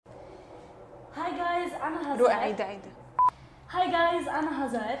guys, أنا هزار. روقي عيدة. Hi guys, أنا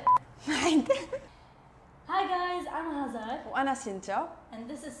هزار. عيدة. Hi guys, أنا هزار. وأنا سينتا.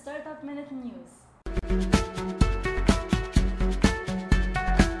 And this is Startup Minute News.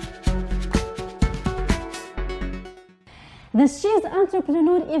 The She's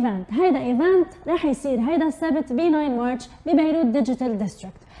Entrepreneur Event. هيدا ايفنت راح يصير هيدا السبت ب 9 مارش ببيروت ديجيتال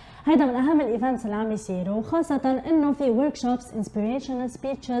ديستريكت. هيدا من اهم الايفنتس اللي عم يصيروا، وخاصة انه في workshops, inspirational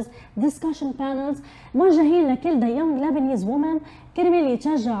speeches, discussion panels موجهين لكل the young Lebanese women كرمال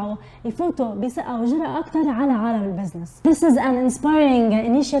يتشجعوا يفوتوا بثقة وجرأة أكثر على عالم البزنس. This is an inspiring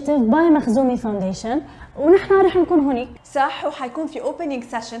initiative by مخزومي Foundation، ونحن رح نكون هونيك. صح، وحيكون في opening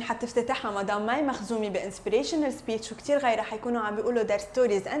session حتفتتحها مدام ماي مخزومي بانسبيريشنال سبيتش، وكتير غيرها حيكونوا عم بيقولوا their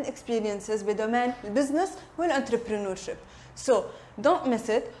stories and experiences بدومين البزنس والانتربرينورشيب. So don't miss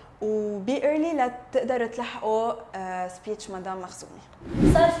it وبي early لتقدروا تلحقوا سبيتش مدام مخزومي.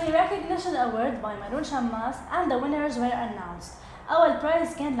 صار في recognition award by مارون شماس and the winners were announced. أول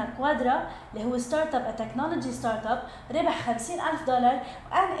برايز كان لكوادرا اللي هو ستارت اب تكنولوجي ستارت اب، ربح $50,000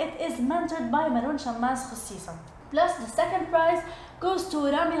 and it is mentored by مارون شماس خصيصا. Plus the second prize goes to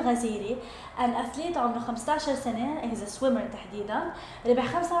رامي الغزيري an athlete عمره 15 سنة، he's a swimmer تحديدا، ربح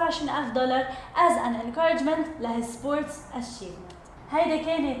 $25,000 as an encouragement لhis sports achievement. هيدا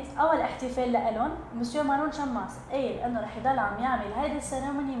كانت أول احتفال لإلهم. مسيو مارون شماس قال إنه رح يضل عم يعمل هيدا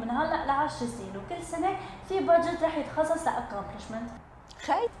السيرموني من هلا ل10 سنين، وكل سنة في بادجت رح يتخصص ل-accomplishment.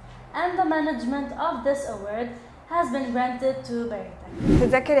 خي. And the management of this award has been granted to Beritech.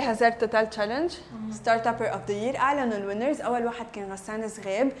 تتذكري هزار توتال تشالنج ستارت ابر اوف ذا يير؟ اعلنوا الوينرز. اول واحد كان غسان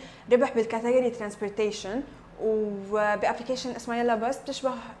صغيب، ربح بالكاتيجوري ترانسبورتيشن وبابلكيشن اسمها يلا باص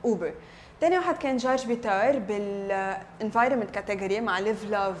بتشبه اوبر. ثاني واحد كان جورج بيتار بالانفايرمنت كاتيجوري مع ليف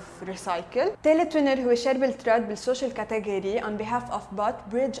لاف ريسايكل. ثالث وينر هو شربل تراد بالسوشيال كاتيجوري on behalf of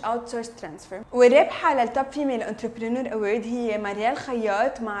bot bridge outsource transfer. والرابحه للتوب فيميل انتربرينور اوورد هي ماريال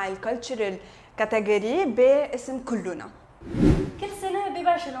خياط مع الكالتشرال كاتيجوري باسم كلنا. كل سنة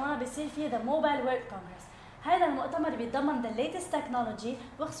ببرشلونة بيصير فيه The Mobile World Congress. هذا المؤتمر بيتضمن the latest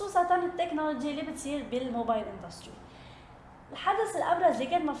technology وخصوصا التكنولوجي اللي بتصير بالموبايل اندستري. الحدث الأبرز اللي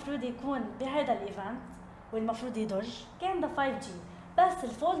كان مفروض يكون بهذا الايفنت والمفروض يضج كان the 5G، بس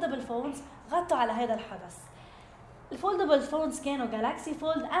الفولدبل فونز غطوا على هذا الحدث. الفولدبل فونز كانوا جالاكسي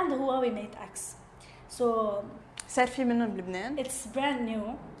فولد and هواوي ميت اكس. صار في منهم بلبنان؟ it's brand new.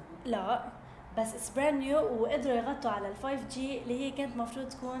 لا بس it's brand new وقدروا يغطوا على ال 5G اللي هي كانت مفروض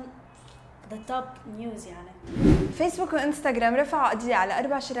تكون the top news يعني. فيسبوك وانستغرام رفعوا قضية على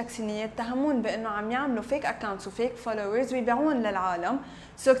 4 شركاء صينية اتهمون بانه عم يعملوا فيك اكونتس وفيك فولورز ويبيعون للعالم.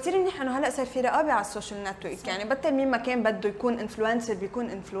 كثير منيح انه هلا صار في رقابة على السوشيال نتورك، يعني بطل مين ما كان بده يكون انفلونسر بيكون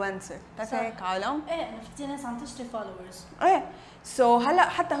انفلونسر. بتعرفي هيك عالم؟ ايه انا في ناس عم تشتري فولورز. ايه هلا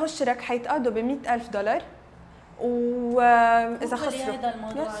حتى هو الشركاء حيتقاضوا ب$100,000 واذا خسروا هذا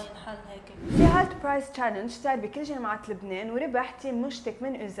الموضوع ينحل هيك. في هالت برايس تشالنج صار بكل جامعات لبنان، وربح تيم مشتك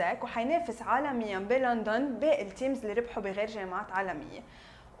من اوزاك وحينافس عالميا بلندن بالتيمز اللي ربحوا بغير جامعات عالميه.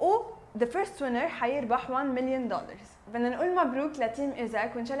 و the first winner حيربح $1 million. بدنا نقول مبروك لتيم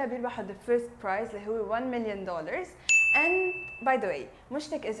اوزاك وان شاء الله بيربحوا the first prize اللي هو $1 million. and by the way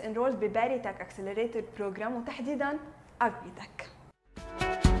مشتك is enrolled بباريتك accelerator program وتحديدا Agritech.